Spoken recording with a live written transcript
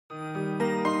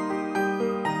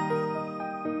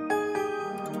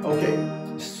Okay,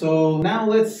 so now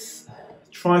let's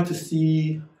try to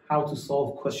see how to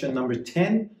solve question number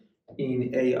 10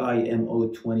 in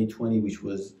AIMO 2020, which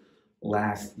was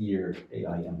last year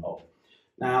AIMO.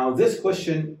 Now this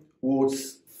question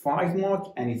was 5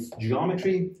 mark and it's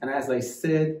geometry, and as I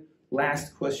said,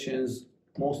 last questions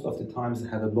most of the times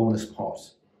have a bonus part.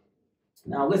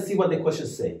 Now let's see what the question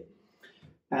says.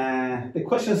 The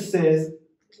question says,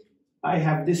 I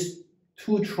have this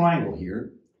 2 triangle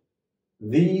here.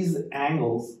 These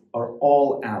angles are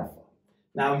all alpha.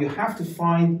 Now you have to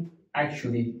find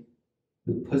actually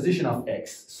the position of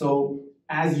x. So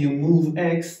as you move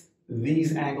x,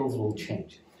 these angles will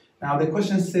change. Now the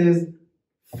question says,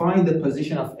 find the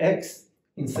position of x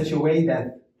in such a way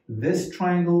that this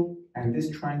triangle and this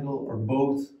triangle are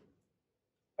both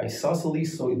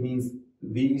isosceles, so it means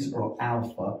these are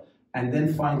alpha, and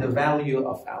then find the value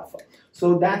of alpha.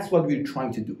 So that's what we're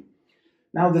trying to do.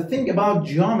 Now the thing about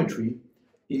geometry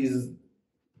is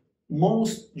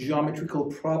most geometrical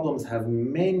problems have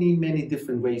many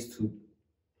different ways to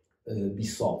be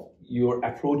solved. Your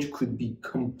approach could be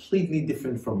completely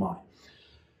different from mine.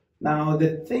 Now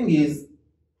the thing is,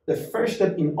 the first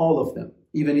step in all of them,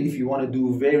 even if you want to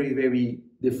do very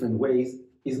different ways,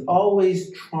 is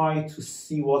always try to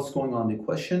see what's going on in the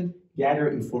question, gather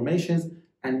informations,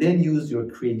 and then use your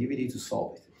creativity to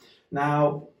solve it.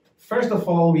 Now, first of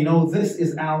all, we know this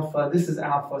is alpha,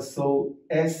 so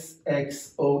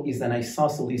SXO is an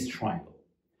isosceles triangle.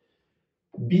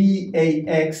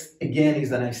 BAX, again,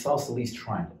 is an isosceles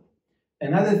triangle.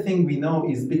 Another thing we know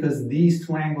is because these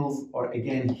 2 angles are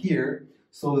again here,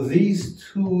 so these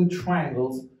 2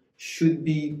 triangles should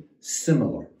be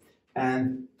similar.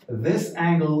 And this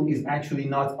angle is actually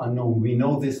not unknown. We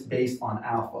know this based on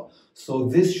alpha. So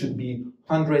this should be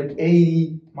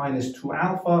 180 minus 2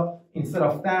 alpha. Instead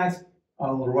of that,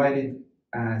 I'll write it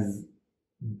as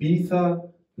beta,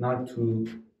 not to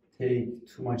take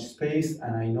too much space.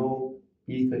 And I know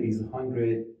beta is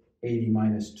 180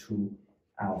 minus 2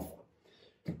 alpha.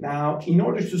 Now, in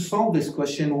order to solve this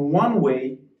question, one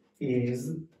way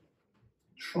is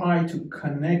try to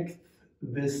connect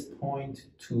this point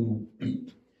to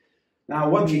B. Now,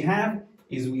 what we have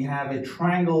is we have a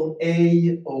triangle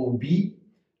AOB,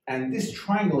 and this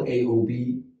triangle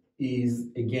AOB is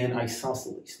again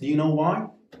isosceles. Do you know why?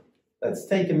 Let's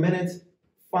take a minute,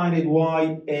 find it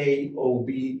why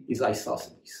AOB is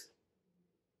isosceles.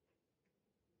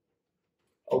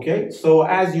 Okay, so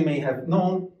as you may have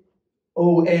known,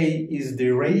 OA is the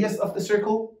radius of the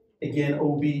circle. Again,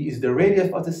 OB is the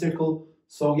radius of the circle.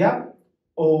 So yeah,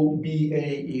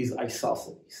 OBA is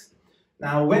isosceles.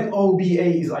 Now, when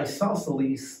OBA is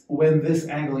isosceles, when this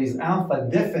angle is alpha,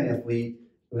 definitely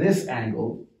this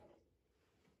angle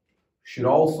should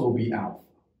also be alpha.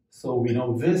 So we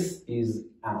know this is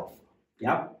alpha.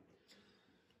 Yeah.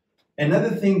 Another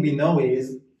thing we know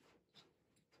is,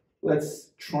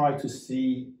 let's try to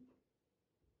see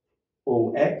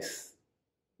OX,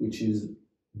 which is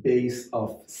base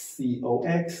of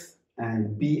COX,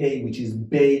 and BA, which is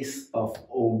base of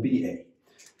OBA.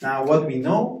 Now, what we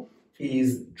know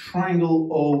is triangle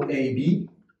OAB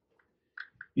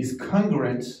is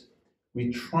congruent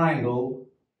with triangle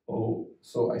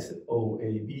so I said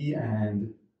OAB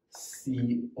and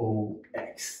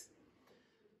COX.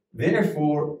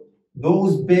 Therefore,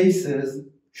 those bases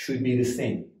should be the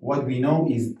same. What we know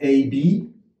is AB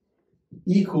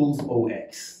equals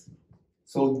OX.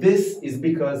 So this is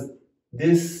because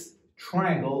this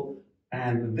triangle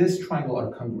and this triangle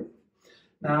are congruent.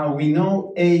 Now we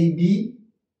know AB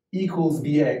equals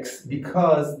BX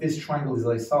because this triangle is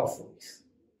isosceles.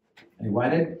 I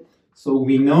write it. So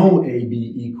we know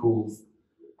AB equals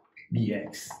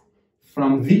BX.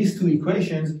 From these 2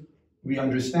 equations, we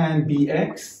understand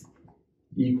BX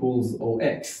equals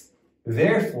OX.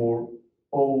 Therefore,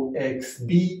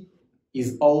 OXB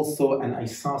is also an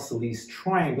isosceles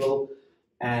triangle,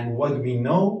 and what we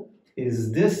know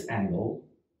is this angle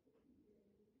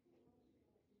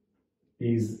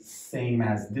is same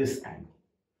as this angle.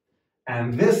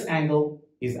 And this angle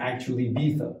is actually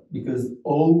beta because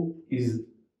O is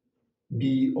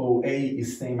BOA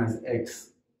is same as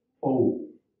XO.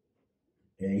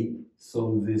 Okay,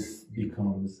 so this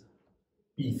becomes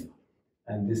beta,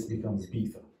 and this becomes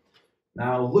beta.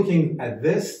 Now, looking at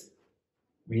this,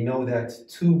 we know that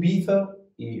 2 beta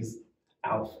is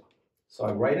alpha. So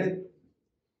I write it,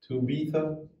 2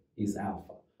 beta is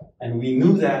alpha. And we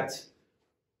knew that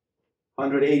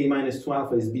 180 minus 2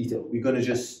 alpha is beta. We're going to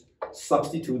just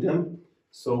substitute them.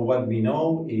 So what we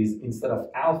know is instead of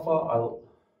alpha, I'll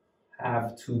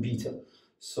have 2 beta.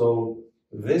 So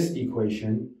this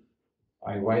equation,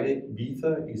 I write it,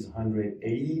 beta is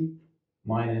 180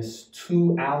 minus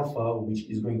 2 alpha, which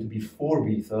is going to be 4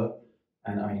 beta,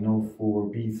 and I know 4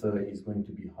 beta is going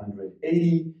to be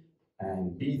 180,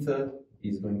 and beta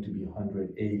is going to be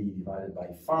 180 divided by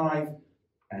 5,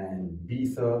 and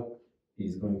beta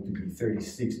is going to be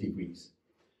 36 degrees.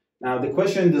 Now, the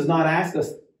question does not ask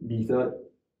us beta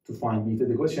to find beta.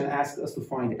 The question asks us to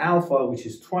find alpha, which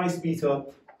is twice beta,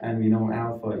 and we know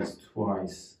alpha is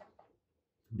twice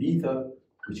beta,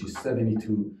 which is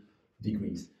 72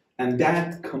 degrees. And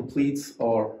that completes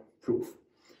our proof.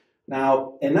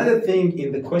 Now, another thing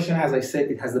in the question, as I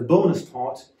said, it has a bonus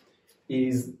thought,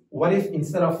 is what if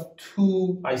instead of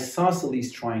 2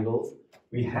 isosceles triangles,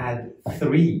 we had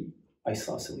 3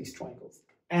 isosceles triangles?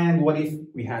 And what if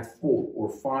we had 4 or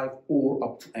 5 or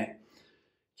up to n?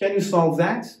 Can you solve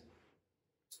that?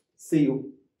 See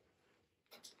you.